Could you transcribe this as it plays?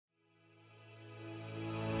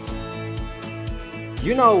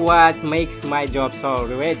You know what makes my job so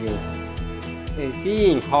rewarding? Is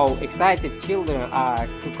seeing how excited children are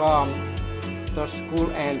to come to school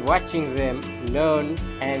and watching them learn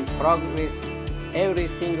and progress every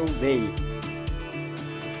single day.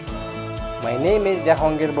 My name is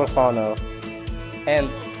Jakhongir Burkhonov, and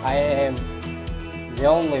I am the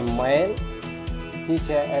only male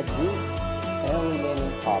teacher at this Early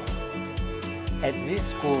Learning Hub. At this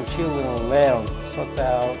school, children learn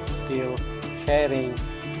social skills, sharing,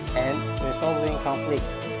 and resolving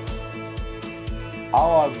conflicts.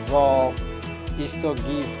 Our goal is to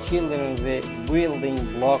give children the building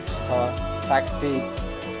blocks to succeed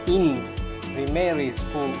in primary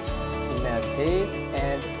school in a safe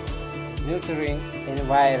and nurturing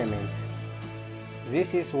environment.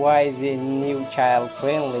 This is why the new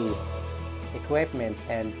child-friendly equipment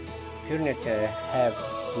and furniture have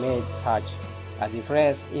made such a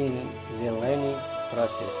difference in the learning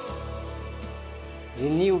process. The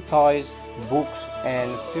new toys, books,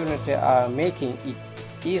 and furniture are making it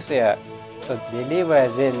easier to deliver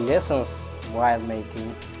the lessons while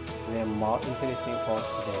making them more interesting for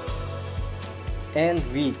students.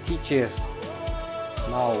 And we teachers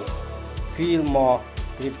now feel more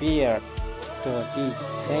prepared to teach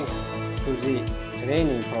thanks to the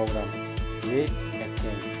training program we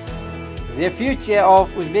attend. The future of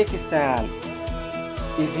Uzbekistan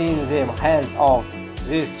is in the hands of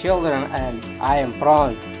these children, and I am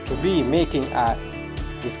proud to be making a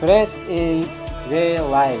difference in their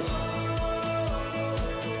lives.